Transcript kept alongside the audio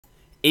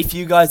If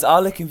you guys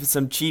are looking for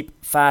some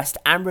cheap, fast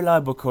and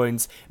reliable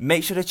coins,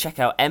 make sure to check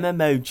out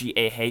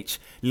MMOGAH,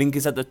 link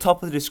is at the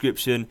top of the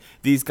description.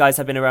 These guys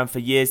have been around for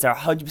years, they're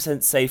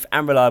 100% safe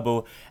and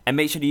reliable, and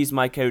make sure to use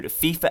my code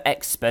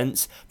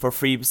FIFAEXPENSE for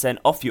 3%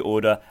 off your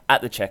order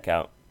at the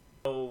checkout.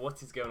 Oh,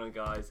 what is going on,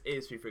 guys? It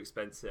is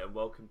FIFAEXPENSE and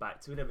welcome back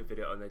to another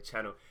video on the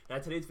channel. Now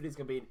today's video is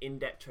going to be an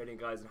in-depth trading,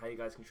 guys, and how you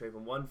guys can trade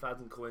from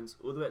 1,000 coins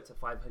all the way up to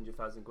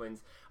 500,000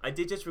 coins. I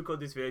did just record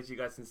this video, as you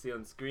guys can see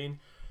on screen,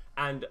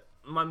 and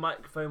my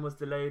microphone was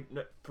delayed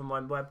from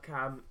my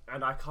webcam,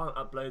 and I can't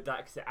upload that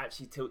because it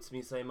actually tilts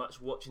me so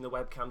much watching the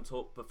webcam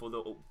talk before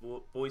the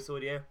voice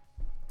audio.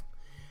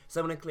 So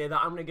I'm going to clear that.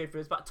 I'm going to go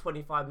through, it's about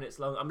 25 minutes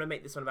long. I'm going to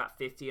make this one about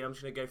 50, and I'm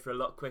just going to go through a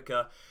lot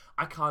quicker.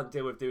 I can't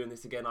deal with doing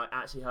this again. It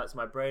actually hurts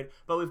my brain.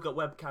 But we've got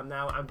webcam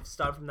now, and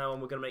starting from now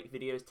on, we're going to make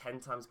videos 10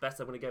 times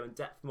better. I'm going to go in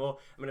depth more.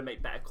 I'm going to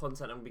make better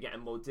content. I'm going to be getting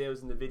more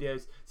deals in the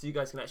videos, so you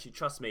guys can actually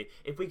trust me.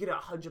 If we get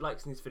 100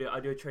 likes in this video, I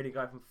do a trading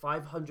guide from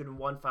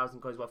 501,000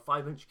 coins, well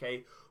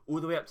 500k, all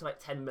the way up to like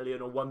 10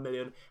 million or 1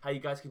 million, how you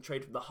guys can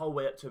trade from the whole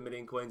way up to 1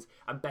 million coins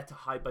and better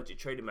high budget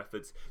trading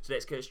methods. So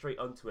let's get straight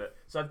onto it.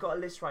 So I've got a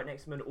list right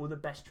next to me of all the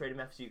best trading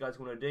methods you guys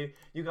want to do.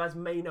 You guys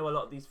may know a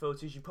lot of these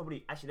filters. You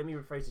probably, actually let me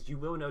rephrase this, you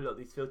will know a lot of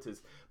these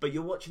filters, but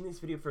you're watching this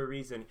video for a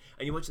reason,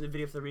 and you're watching the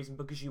video for the reason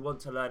because you want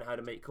to learn how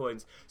to make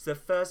coins. So the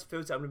first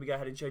filter I'm going to go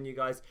ahead and show you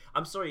guys,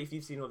 I'm sorry if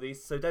you've seen all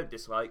these, so don't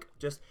dislike,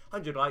 just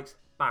 100 likes,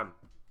 bam.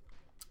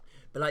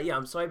 But like, yeah,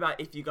 I'm sorry about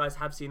if you guys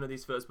have seen all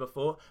these filters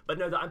before, but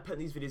know that I'm putting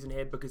these videos in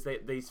here because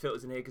these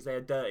filters in here because they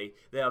are dirty.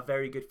 They are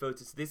very good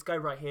filters. So this guy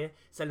right here,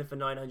 selling for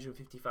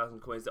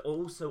 950,000 coins.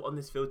 Also on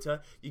this filter,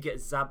 you get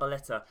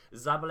Zabaleta.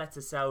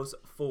 Zabaleta sells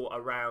for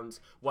around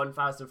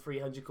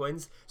 1,300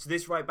 coins. So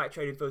this right back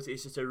trading filter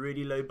is just a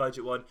really low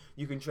budget one.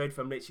 You can trade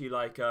from literally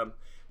like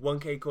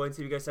 1k coins.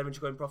 Here we go,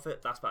 700 coin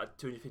profit. That's about a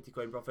 250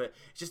 coin profit.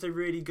 It's just a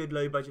really good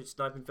low budget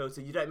sniping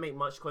filter. You don't make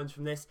much coins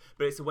from this,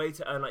 but it's a way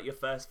to earn like your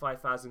first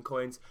 5,000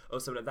 coins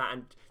or something like that,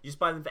 and you just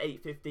buy them for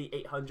 850,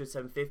 800,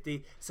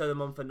 750, sell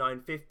them on for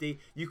 950.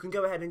 You can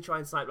go ahead and try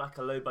and snipe like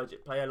a low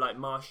budget player like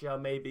Martial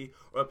maybe,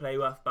 or a player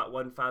worth about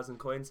 1,000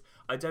 coins.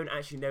 I don't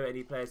actually know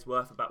any players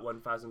worth about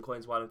 1,000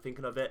 coins while I'm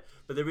thinking of it,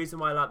 but the reason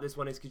why I like this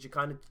one is because you're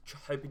kind of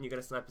hoping you're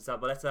going to snipe a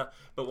Zabaleta,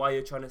 but while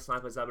you're trying to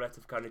snipe a Zabaleta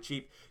for kind of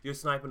cheap, you're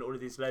sniping all of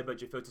these low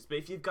budget filters. But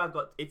if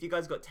you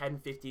guys got 10,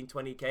 15,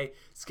 20k,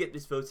 skip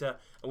this filter,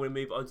 and we'll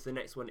move on to the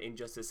next one in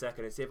just a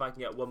second and see if I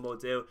can get one more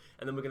deal,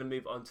 and then we're going to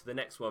move on to the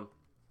next one.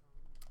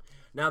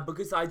 Now,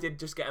 because I did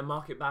just get a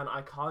market ban,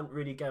 I can't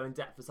really go in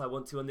depth as I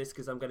want to on this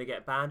because I'm going to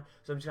get banned.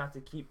 So I'm just going to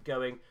have to keep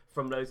going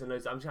from loads and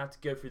loads. I'm just going to have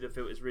to go through the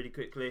filters really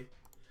quickly.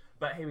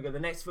 But here we go.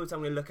 The next filter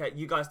I'm going to look at,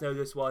 you guys know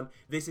this one.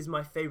 This is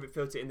my favorite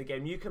filter in the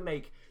game. You can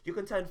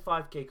turn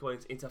 5k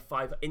coins into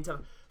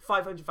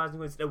 500,000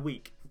 coins in a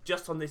week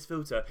just on this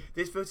filter.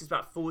 This filter is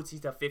about 40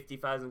 to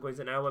 50,000 coins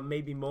an hour,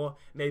 maybe more,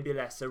 maybe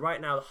less. So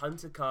right now, the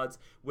hunter cards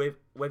with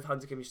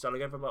hunter chemistry style are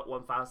going for about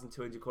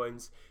 1,200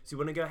 coins. So you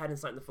want to go ahead and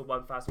sign them for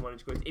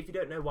 1,100 coins. If you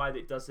don't know why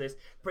it does this,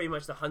 pretty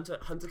much the hunter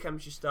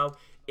chemistry style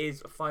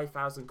is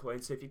 5,000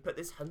 coins. So if you put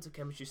this hunter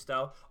chemistry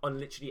style on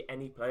literally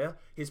any player,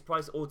 his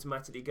price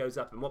automatically goes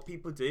up. And what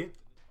people do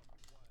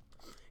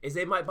is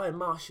they might buy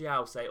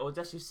Martial, say, or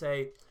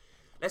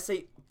let's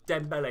say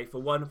Dembele for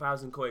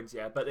 1,000 coins,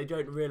 yeah, but they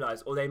don't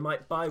realise, or they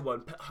might buy one,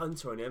 put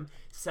Hunter on him,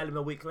 sell him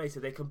a week later.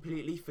 They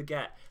completely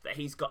forget that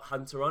he's got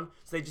Hunter on,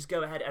 so they just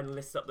go ahead and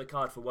list up the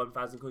card for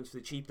 1,000 coins for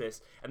the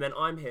cheapest, and then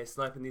I'm here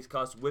sniping these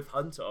cards with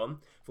Hunter on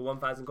for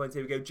 1,000 coins.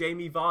 Here we go,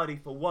 Jamie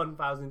Vardy for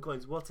 1,000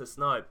 coins. What a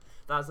snipe.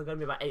 That's going to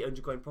be about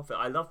 800 coin profit.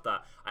 I love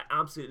that. I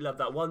absolutely love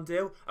that. One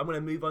deal. I'm going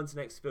to move on to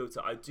the next filter.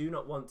 I do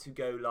not want to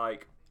go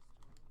like...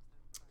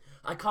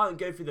 I can't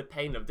go through the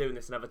pain of doing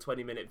this another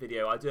 20-minute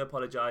video. I do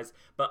apologise,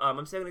 but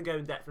I'm still going to go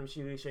in depth and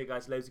show you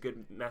guys loads of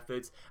good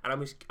methods, and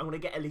I'm going to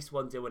get at least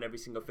one deal on every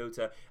single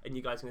filter, and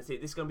you guys are going to see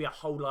it. This is going to be a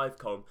whole live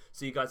com,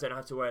 so you guys don't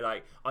have to worry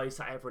like, I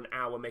sat here for an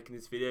hour making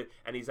this video,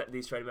 and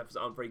these trading methods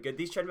aren't very good.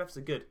 These trading methods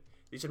are good.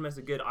 These trading methods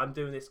are good. I'm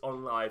doing this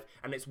on live,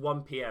 and it's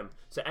 1 PM,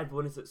 so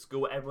everyone is at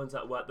school, everyone's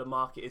at work. The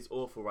market is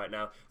awful right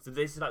now, so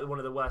this is like one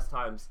of the worst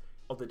times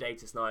of the day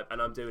to snipe,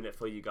 and I'm doing it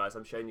for you guys.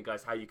 I'm showing you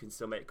guys how you can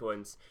still make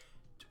coins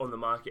on the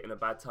market in a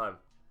bad time.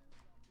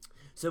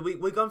 So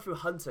we're going through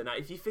Hunter. Now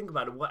if you think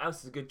about it, what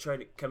else is a good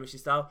trading chemistry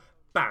style?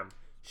 Bam,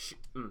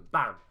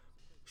 bam,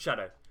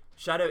 Shadow.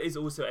 Shadow is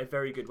also a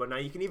very good one. Now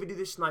you can either do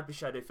the sniper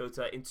shadow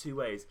filter in two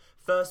ways.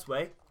 First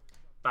way,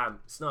 bam,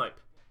 snipe,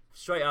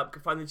 straight up,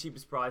 find the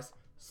cheapest price,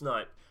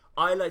 snipe.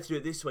 I like to do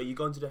it this way. You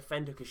go into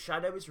defender because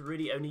shadow is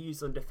really only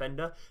used on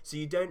defender, so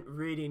you don't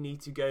really need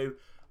to go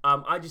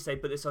I just say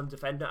put this on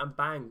defender and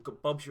bang,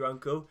 Bob's your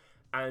uncle,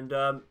 and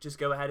just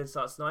go ahead and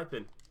start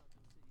sniping.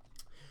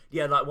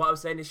 yeah, like what I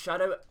was saying is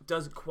Shadow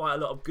does quite a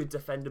lot of good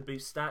defender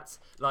boost stats,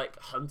 like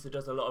Hunter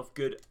does a lot of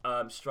good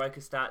striker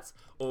stats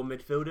or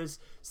midfielders.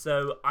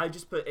 So I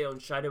just put it on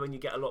Shadow and you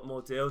get a lot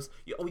more deals.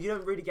 You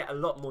don't really get a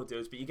lot more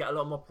deals, but you get a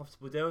lot more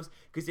profitable deals,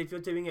 because if you're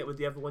doing it with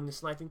the other one, the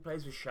sniping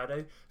plays with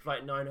Shadow for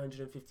like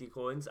 950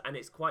 coins, and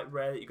it's quite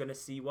rare that you're going to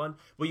see one.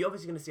 Well, you're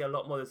obviously going to see a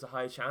lot more, there's a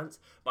higher chance,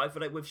 but I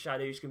feel like with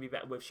Shadow, you're just going to be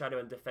better with Shadow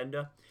and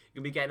Defender.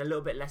 You're going to be getting a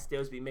little bit less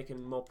deals, but you're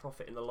making more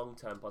profit in the long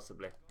term,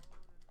 possibly.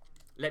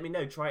 Let me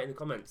know, try it in the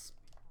comments.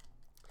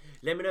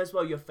 Let me know as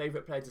well your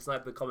favourite player to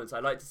snipe in the comments.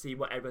 I'd like to see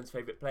what everyone's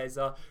favourite players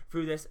are.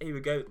 Through this, here we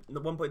go,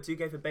 the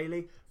 1.2k for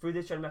Bailey. Through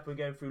this channel map, we're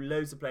going through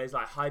loads of players,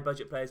 like high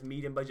budget players,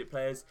 medium budget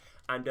players.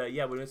 And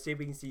yeah, we're going to see if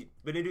we can see,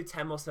 we're going to do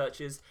 10 more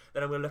searches.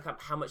 Then I'm going to look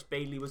up how much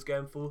Bailey was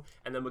going for.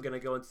 And then we're going to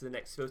go on to the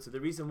next filter.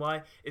 The reason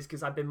why is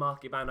because I've been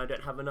market banned. I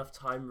don't have enough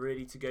time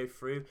really to go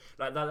through.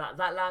 Like that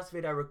last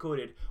video I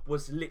recorded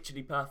was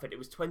literally perfect. It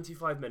was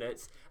 25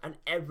 minutes and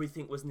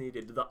everything was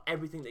needed.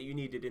 Everything that you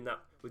needed in that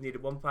was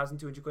needed.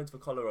 1,200 coins for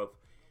Kolarov.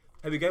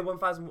 Here we go,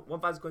 1,000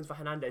 coins for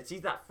Hernandez. See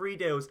that 3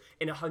 deals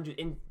in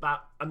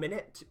about a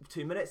minute,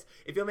 2 minutes.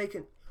 If you're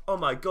making, oh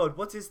my god,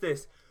 what is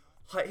this?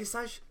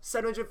 Hisage,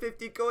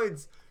 750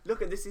 coins.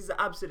 Look at this, is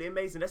absolutely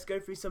amazing. Let's go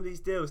through some of these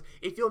deals.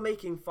 If you're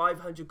making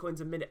 500 coins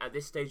a minute at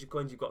this stage of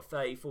coins, you've got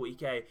 30,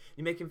 40k.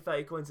 You're making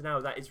 30 coins an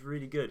hour. That is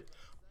really good.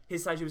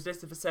 Hisage was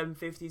listed for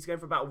 750. He's going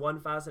for about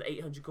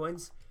 1,800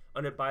 coins.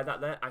 I'm gonna buy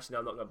that there. Actually, no,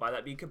 I'm not gonna buy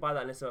that, but you could buy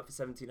that and list it up for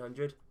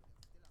 1,700.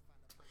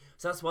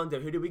 So that's one deal.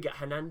 Who did we get?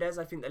 Hernandez,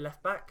 I think, the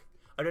left back.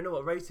 I don't know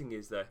what rating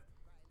is though.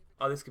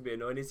 Oh, this could be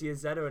annoying. Is he a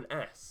Z or an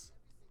S?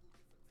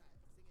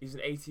 He's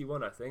an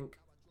 81, I think.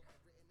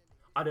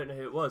 I don't know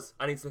who it was.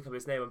 I need to look up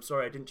his name. I'm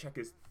sorry, I didn't check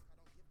his.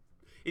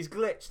 He's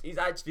glitched. He's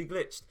actually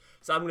glitched.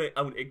 So I'm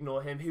gonna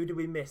ignore him. Who did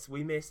we miss?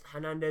 We missed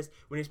Hernandez.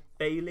 We missed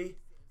Bailey.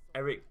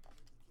 Eric.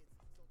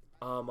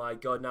 Oh my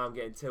god, now I'm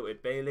getting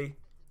tilted. Bailey.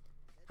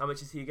 How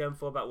much is he going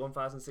for? About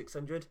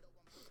 1,600.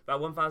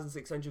 About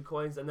 1,600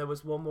 coins. And there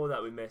was one more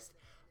that we missed.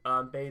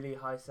 Bailey,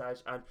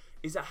 Hisage, and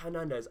is that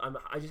Hernandez?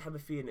 I just have a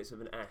feeling it's with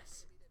an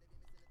S.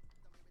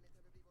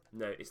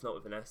 No, it's not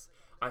with an S.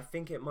 I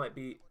think it might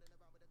be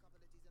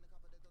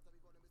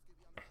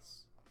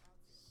S.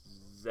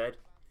 Z.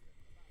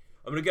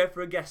 I'm gonna go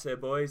for a guess here,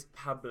 boys.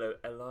 Pablo,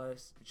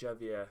 Elias,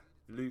 Javier,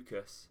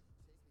 Lucas.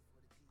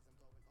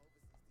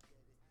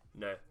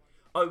 No.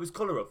 Oh, it was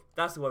Kolarov.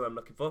 That's the one I'm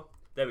looking for.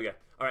 There we go.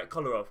 Alright,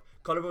 Kolarov.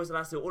 Kolarov was the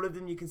last deal. All of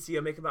them you can see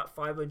are making about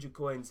 500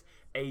 coins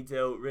a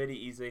deal. Really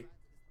easy.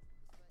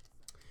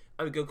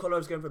 Oh, good.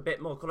 Kolarov's going for a bit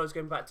more. Kolarov's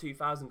going for about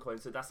 2,000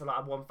 coins, so that's a lot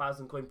of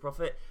 1,000 coin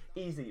profit.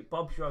 Easy.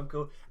 Bob's your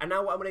uncle. And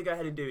now what I'm going to go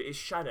ahead and do is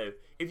Shadow.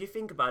 If you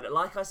think about it,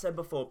 like I said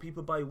before,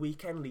 people buy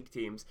weekend league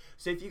teams.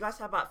 So if you guys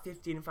have about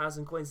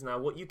 15,000 coins now,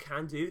 what you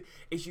can do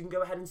is you can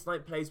go ahead and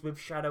snipe plays with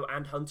Shadow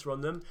and Hunter on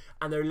them,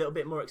 and they're a little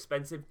bit more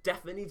expensive.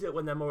 Definitely do it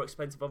when they're more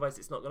expensive, otherwise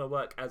it's not going to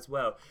work as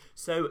well.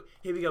 So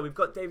here we go. We've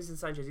got Davidson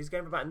Sanchez. He's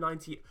going for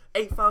about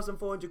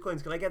 8,400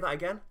 coins. Can I get that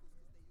again?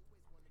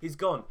 He's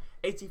gone.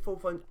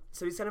 84.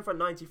 So he's selling for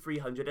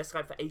 9,300. Let's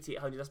go for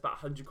 8,800. That's about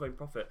 100 coin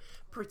profit.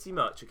 Pretty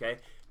much, okay?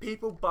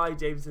 People buy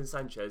Davidson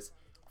Sanchez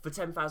for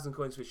 10,000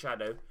 coins for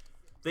Shadow.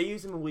 They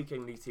use him in a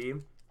weekend league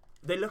team.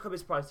 They look up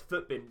his price.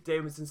 Footbin,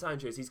 Davidson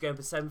Sanchez. He's going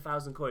for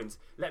 7,000 coins.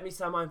 Let me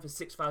sell mine for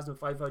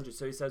 6,500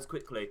 so he sells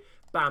quickly.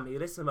 Bam, he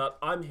lists him up.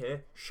 I'm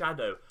here.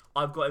 Shadow.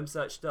 I've got him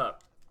searched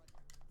up.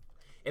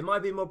 It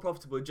might be more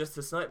profitable just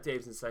to snipe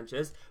Davidson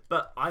Sanchez,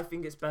 but I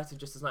think it's better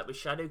just to snipe with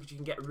Shadow because you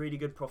can get really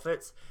good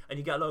profits and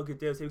you get a lot of good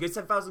deals. Here we go,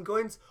 7,000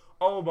 coins.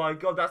 Oh my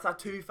god, that's that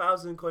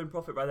 2,000 coin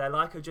profit right there.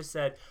 Like I just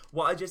said,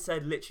 what I just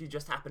said literally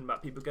just happened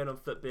about people going on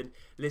Footbin,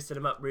 listing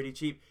them up really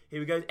cheap. Here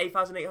we go,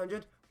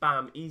 8,800.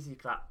 Bam, easy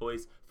clap,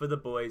 boys, for the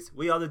boys.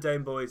 We are the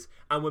Dome Boys,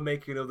 and we're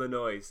making all the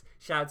noise.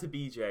 Shout out to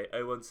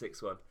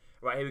BJ0161.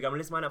 Right, here we go. I'm going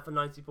to list mine up for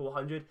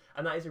 9,400,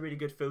 and that is a really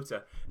good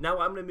filter. Now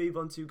what I'm going to move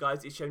on to,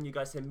 guys, is showing you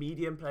guys some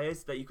medium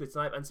players that you could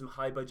snipe and some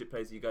high budget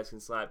players that you guys can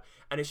snipe.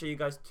 And I'll show you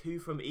guys 2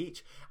 from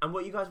each. And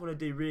what you guys want to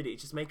do really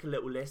is just make a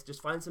little list,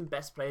 just find some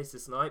best players to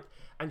snipe,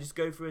 and just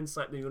go through and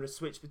snipe them. You want to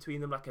switch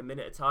between them like a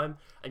minute at a time,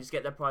 and just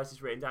get their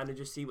prices written down, and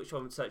just see which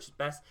one would search is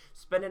best.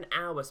 Spend an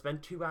hour,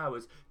 spend 2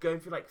 hours, going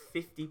through like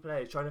 50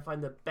 players, trying to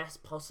find the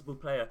best possible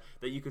player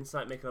that you can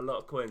snipe, making a lot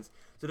of coins.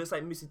 So it looks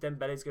like Musa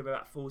Dembele is going to be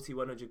about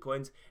 4,100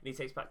 coins, and he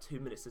takes about 2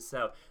 minutes to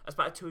sell. That's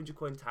about a 200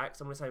 coin tax.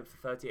 I'm going to sell him for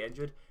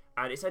 3,800,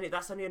 and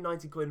that's only a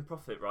 90 coin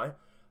profit, right?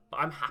 But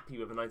I'm happy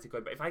with a 90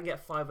 coin. But if I can get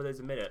 5 of those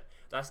a minute,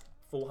 that's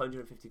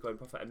 450 coin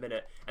profit a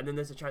minute, and then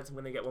there's a chance I'm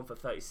going to get one for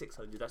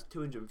 3,600. That's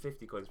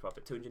 250 coins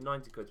profit,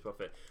 290 coins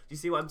profit. Do you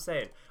see what I'm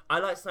saying? I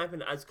like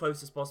sniping as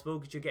close as possible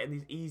because you're getting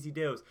these easy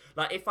deals.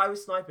 Like if I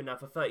was sniping now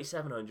for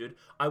 3,700,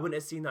 I wouldn't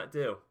have seen that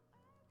deal.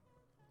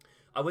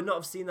 I would not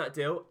have seen that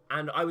deal,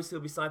 and I would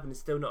still be sniping and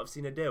still not have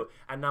seen a deal.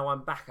 And now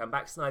I'm back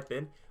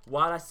sniping.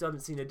 While I still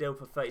haven't seen a deal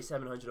for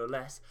 3,700 or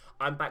less,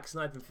 I'm back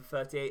sniping for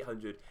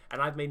 3,800,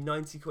 and I've made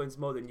 90 coins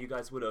more than you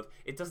guys would have.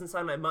 It doesn't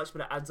sound like much,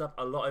 but it adds up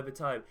a lot over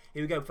time.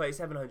 Here we go,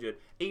 3,700.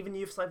 Even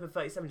you've sniped for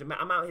 3,700.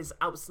 I'm out here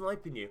out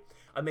sniping you.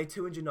 I made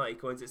 290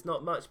 coins. It's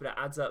not much, but it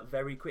adds up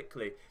very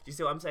quickly. Do you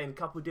see what I'm saying? A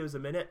couple deals a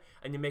minute,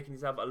 and you're making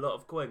yourself a lot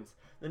of coins.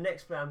 The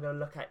next player I'm going to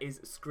look at is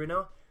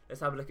Skrinner.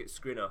 Let's have a look at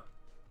Skrinner.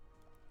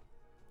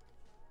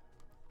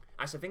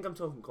 Actually, I think I'm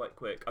talking quite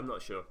quick. I'm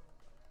not sure.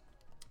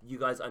 You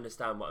guys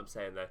understand what I'm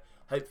saying though.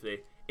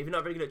 Hopefully. If you're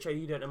not very good at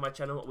trading, you don't know my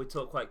channel, we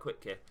talk quite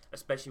quick here.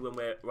 Especially when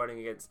we're running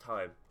against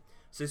time.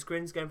 So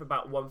Skrin's going for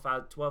about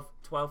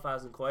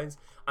 12,000 coins.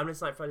 I'm going to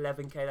snipe for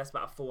 11k. That's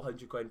about a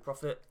 400 coin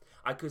profit.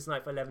 I could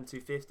snipe for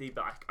 11,250,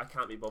 but I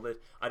can't be bothered.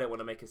 I don't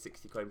want to make a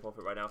 60 coin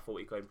profit right now.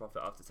 40 coin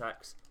profit after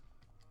tax.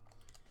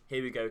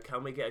 Here we go.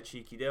 Can we get a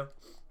cheeky deal?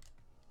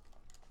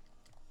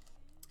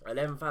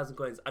 11,000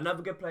 coins.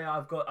 Another good player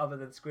I've got other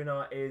than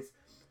Skrinner is,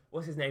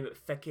 what's his name?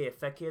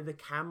 Fekir the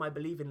Cam, I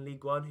believe, in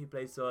League 1, who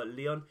plays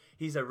Leon.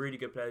 He's a really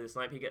good player to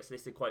snipe. He gets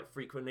listed quite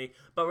frequently.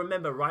 But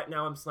remember, right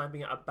now I'm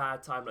sniping at a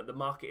bad time. Like, the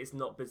market is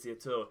not busy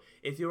at all.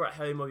 If you're at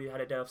home or you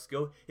had a day off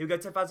school, here we go,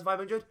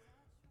 10,500.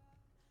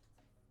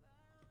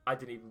 I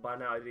didn't even buy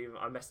now.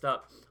 I messed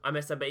up.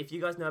 But if you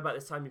guys know about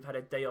this time you've had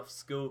a day off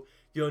school,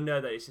 you'll know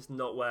that it's just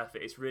not worth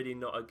it. It's really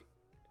not a...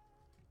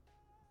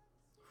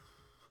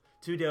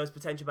 2 deals,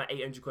 potential about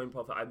 800 coin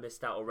profit. I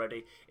missed out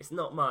already. It's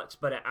not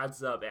much, but it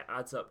adds up. It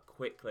adds up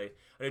quickly.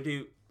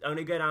 I'm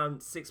gonna go down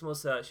 6 more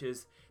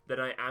searches. Then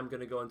I am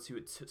gonna go on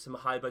to some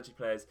high budget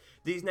players.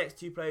 These next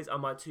 2 players are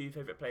my 2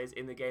 favorite players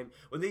in the game.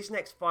 Well, these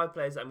next 5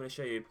 players that I'm gonna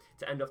show you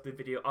to end off the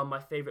video are my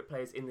favorite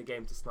players in the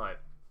game to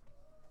snipe.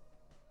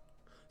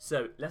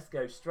 So let's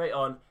go straight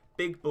on.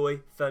 Big boy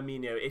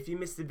Firmino. If you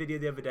missed the video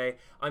the other day,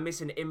 I missed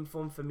an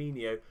informed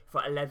Firmino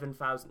for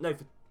 11,000. No,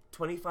 for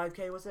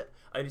 25k was it?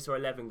 I only saw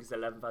 11 because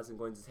 11,000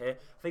 coins is here.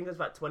 I think it was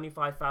about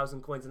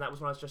 25,000 coins, and that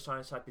was when I was just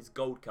trying to type his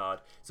gold card.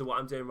 So what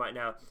I'm doing right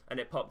now, and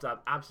it popped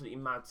up, absolutely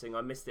mad thing.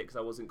 I missed it because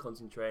I wasn't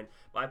concentrating,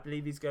 but I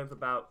believe he's going for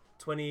about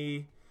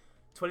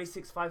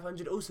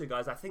 26,500. Also,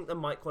 guys, I think the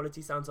mic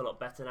quality sounds a lot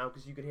better now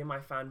because you could hear my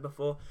fan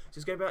before. So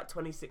it's going to be about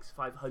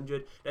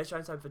 26,500. Let's try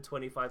and type for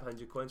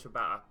 2,500 coins for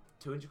about a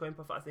 200 coin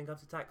profit, I think,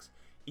 after tax.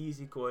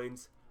 Easy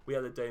coins. We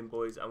are the Dome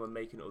Boys, and we're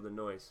making all the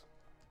noise.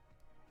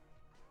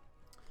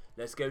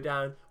 Let's go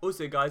down.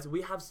 Also, guys,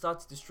 we have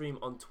started to stream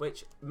on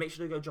Twitch. Make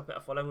sure to go drop it a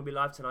follow. I'm going to be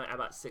live tonight at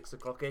about 6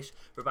 o'clock-ish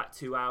for about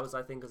 2 hours,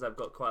 I think, because I've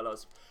got quite a lot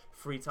of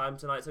free time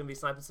tonight. So I'm going to be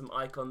sniping some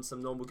icons,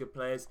 some normal good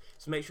players.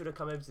 So make sure to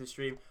come over to the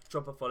stream,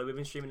 drop a follow. We've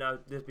been streaming now.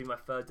 This will be my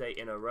 3rd day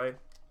in a row.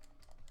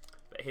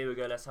 But here we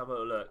go. Let's have a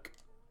look.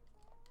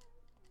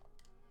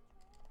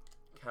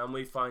 Can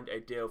we find a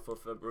deal for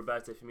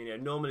Roberto Firmino?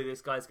 Normally,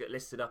 these guys get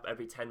listed up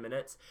every 10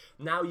 minutes.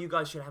 Now, you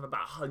guys should have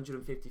about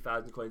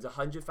 150,000 coins,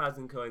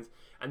 100,000 coins,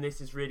 and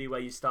this is really where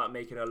you start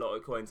making a lot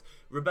of coins.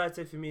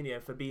 Roberto Firmino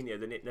and Fabinho,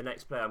 the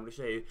next player I'm going to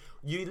show you,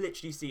 you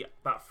literally see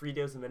about 3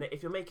 deals a minute.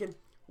 If you're making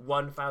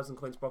 1,000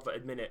 coins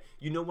profit a minute,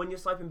 you know, when you're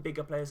sniping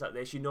bigger players like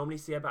this, you normally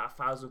see about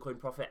 1,000 coin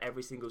profit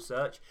every single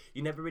search.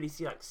 You never really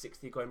see like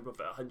 60 coin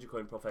profit, 100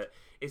 coin profit.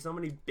 It's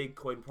normally big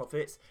coin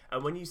profits,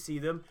 and when you see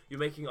them, you're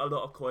making a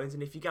lot of coins.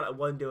 And if you get like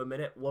 1 deal a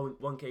minute,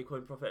 1k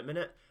coin profit a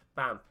minute,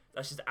 bam,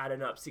 that's just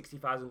adding up.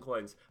 60,000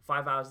 coins,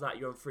 5 hours of that,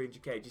 you're on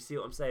 300k. Do you see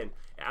what I'm saying?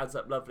 It adds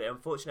up lovely.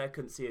 Unfortunately, I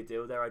couldn't see a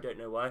deal there. I don't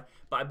know why,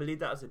 but I believe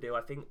that was a deal.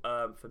 I think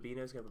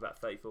Fabinho's going for about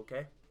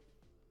 34k.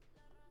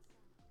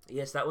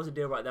 Yes, that was a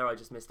deal right there I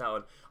just missed out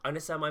on. I'm going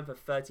to sell mine for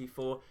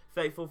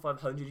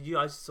 34,500. You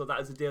guys saw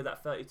that as a deal.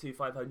 That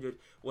 32,500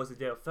 was a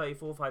deal.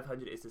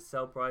 34,500 is the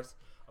sell price.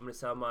 I'm going to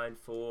sell mine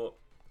for...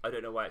 I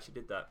don't know why I actually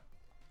did that.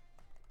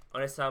 I'm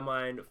going to sell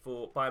mine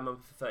for... Buy mine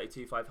for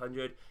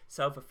 32,500.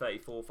 Sell for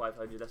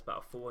 34,500. That's about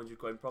a 400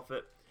 coin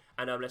profit.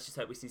 And let's just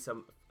hope we see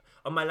some...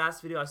 On my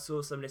last video, I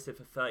saw some listed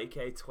for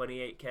 30k,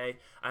 28k.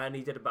 I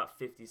only did about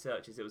 50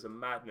 searches. It was a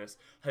madness.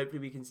 Hopefully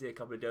we can see a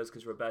couple of deals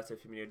because Roberto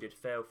Firmino did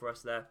fail for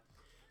us there.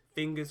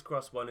 Fingers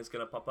crossed one is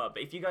going to pop up.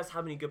 But if you guys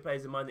have any good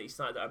players in mind that you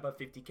sniped that are above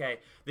 50k,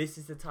 this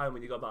is the time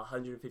when you got about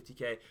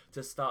 150k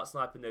to start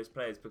sniping those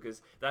players,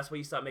 because that's where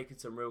you start making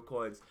some real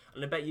coins.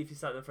 And I bet you if you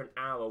snipe them for an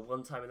hour,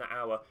 one time in that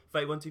hour,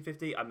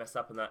 31,250, I messed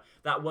up on that.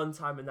 That one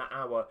time in that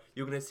hour,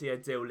 you're going to see a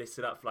deal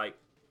listed up for like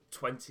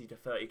 20 to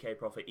 30k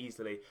profit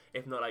easily,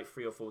 if not like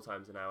 3 or 4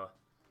 times an hour.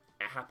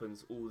 It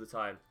happens all the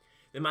time.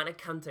 The amount of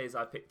Kantes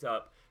I picked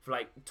up for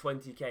like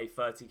 20k,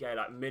 30k,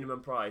 like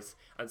minimum price,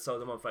 and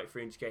sold them on for like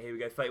 300k. Here we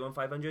go,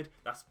 31,500.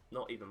 That's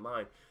not even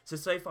mine.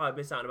 So far I've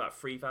missed out on about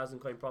 3,000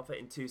 coin profit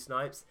in 2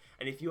 snipes.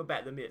 And if you were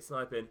better than me at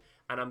sniping,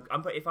 and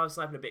if I was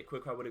sniping a bit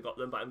quicker, I would have got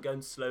them. But I'm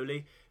going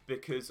slowly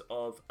because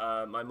of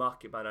my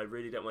market ban. I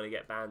really don't want to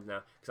get banned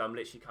now because I'm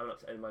literally coming up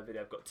to the end of my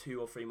video. I've got 2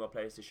 or 3 more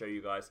players to show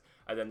you guys,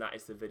 and then that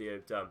is the video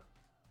done.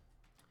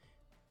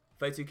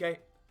 32k.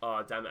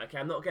 Oh, damn it. Okay,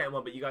 I'm not getting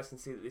one, but you guys can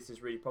see that this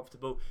is really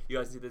profitable. You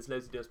guys can see there's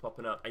loads of deals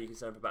popping up, and you can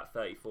sell them for about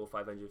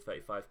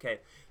 34,535k.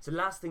 So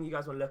last thing you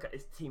guys want to look at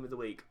is Team of the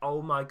Week.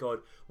 Oh my god,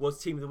 was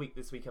Team of the Week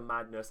this week a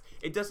madness.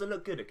 It doesn't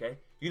look good, okay?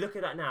 You look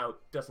at that now,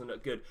 doesn't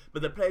look good.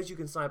 But the players you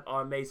can snipe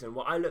are amazing.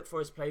 What I look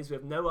for is players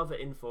with no other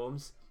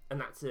informs,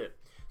 and that's it.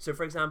 So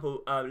for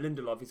example,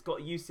 Lindelof, he's got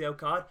a UCL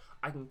card.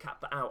 I can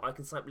cap that out. I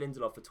can snipe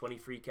Lindelof for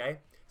 23k.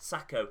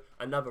 Sacco,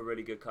 another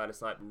really good card to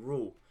snipe.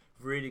 Rule,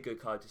 really good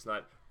card to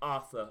snipe.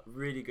 Arthur,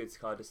 really good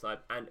card to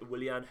snipe. And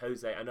Willian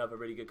Jose, another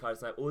really good card to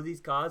snipe. All these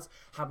cards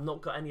have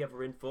not got any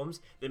other informs.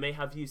 They may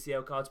have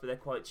UCL cards, but they're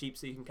quite cheap,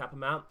 so you can cap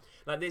them out.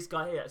 Like this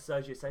guy here,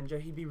 Sergio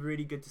Senjo, he'd be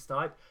really good to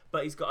snipe,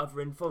 but he's got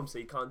other informs, so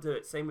you can't do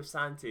it. Same with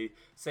Santi,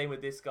 same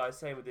with this guy,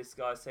 same with this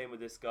guy, same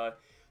with this guy,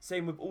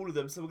 same with all of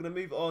them. So we're going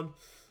to move on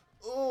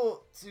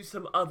to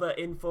some other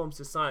informs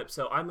to snipe.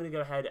 So I'm going to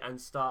go ahead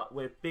and start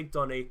with Big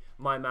Donny,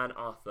 my man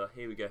Arthur.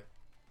 Here we go.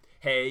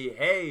 Hey,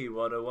 hey,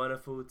 what a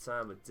wonderful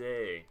time of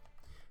day.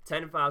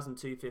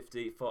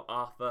 10,250 for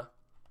Arthur.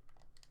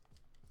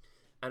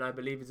 And I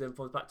believe his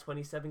informs about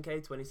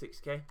 27k,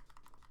 26k.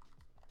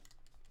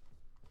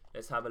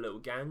 Let's have a little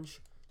ganj.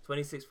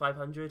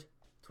 26,500.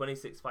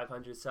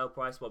 26,500 sell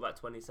price. What about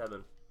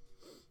 27?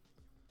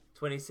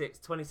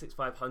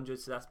 26,500.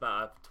 So that's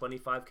about a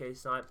 25k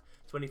snipe.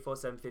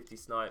 24,750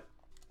 snipe.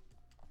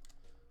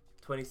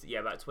 20,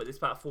 yeah, it's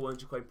about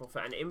 400 coin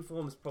profit, and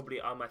informs probably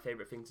are my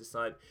favourite thing to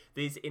snipe.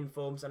 These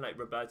informs are like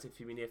Roberto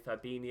Firmino,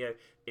 Fabinho,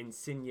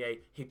 Insigne,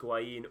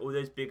 Higuain, all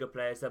those bigger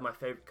players. They're my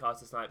favourite cards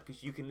to snipe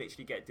because you can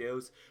literally get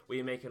deals where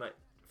you're making like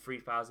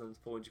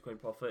 3,400 coin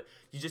profit.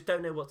 You just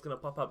don't know what's going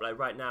to pop up. Like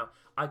right now,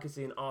 I could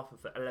see an Arthur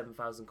for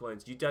 11,000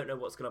 coins. You don't know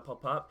what's going to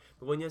pop up,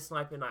 but when you're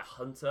sniping like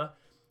Hunter,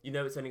 you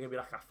know it's only going to be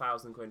like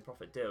 1,000 coin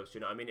profit deals. Do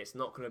you know what I mean? It's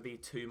not going to be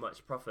too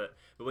much profit,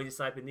 but when you're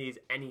sniping these,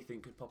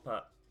 anything could pop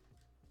up.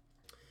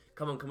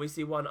 Come on, can we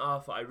see one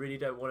Arthur? I really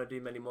don't want to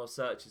do many more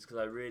searches because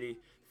I really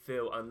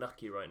feel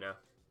unlucky right now.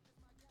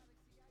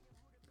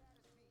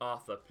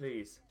 Arthur,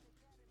 please.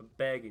 I'm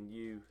begging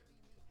you.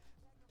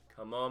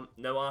 Come on.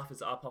 No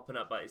Arthurs are popping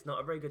up, but it's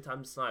not a very good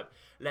time to snipe.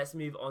 Let's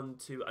move on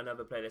to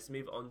another player. Let's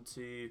move on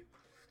to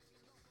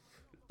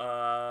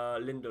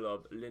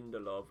Lindelof.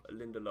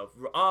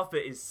 Arthur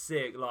is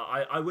sick.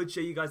 Like I would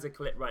show you guys a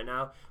clip right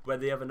now where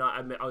the other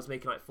night I was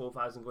making like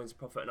 4,000 coins of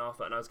profit on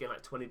Arthur, and I was getting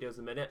like 20 deals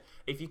a minute.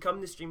 If you come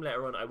in the stream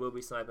later on, I will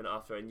be sniping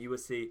Arthur, and you will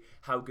see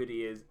how good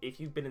he is. If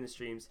you've been in the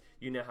streams,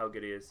 you know how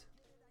good he is.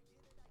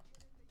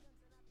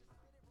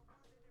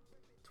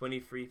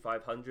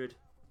 23,500.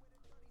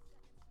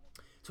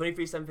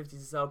 23,750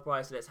 is the sell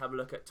price. Let's have a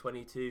look at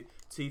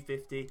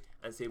 22,250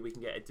 and see if we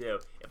can get a deal.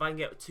 If I can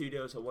get 2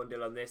 deals or 1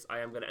 deal on this, I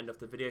am going to end off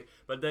the video.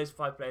 But those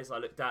 5 players I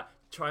looked at,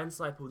 try and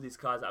snipe all these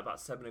cards at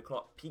about 7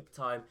 o'clock, peak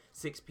time,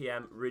 6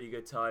 PM, really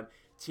good time.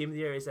 Team of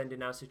the year is ending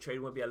now, so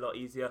trading will be a lot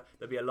easier.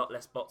 There'll be a lot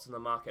less bots on the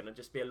market, and it'll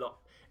just be it'll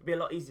be a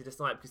lot easier to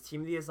snipe because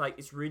Team of the Year is like,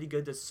 it's really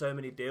good. There's so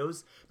many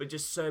deals, but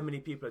just so many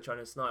people are trying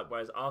to snipe.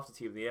 Whereas after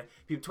Team of the Year,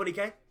 people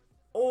 20k.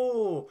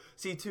 Oh,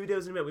 see, 2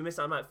 deals in a minute. We missed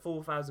out on like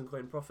 4,000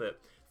 coin profit,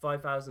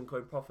 5,000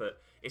 coin profit.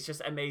 It's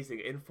just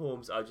amazing.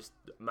 Informs are just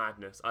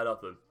madness. I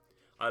love them.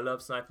 I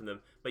love sniping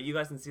them. But you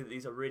guys can see that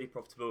these are really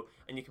profitable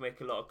and you can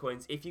make a lot of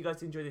coins. If you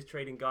guys enjoy this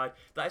trading guide,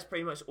 that is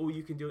pretty much all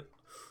you can do.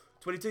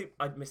 22,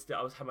 I missed it.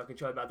 I was having my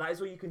control about. That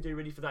is all you can do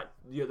really for that.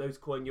 Your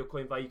coin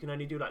value. You can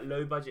only do like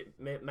low budget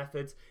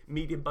methods,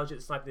 medium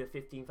budget sniping the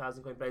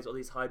 15,000 coin players, or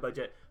these high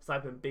budget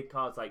sniping big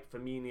cards like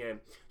Firmino.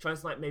 Try and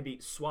snipe maybe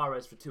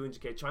Suarez for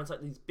 200k. Try and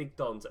snipe these big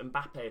dons,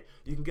 Mbappe.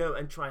 You can go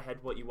and try head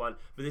what you want.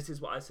 But this is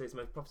what I say is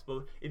most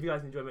profitable. If you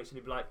guys enjoy, make sure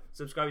you leave a like,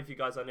 subscribe if you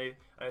guys are new, and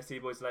I'll see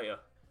you boys later.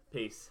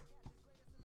 Peace.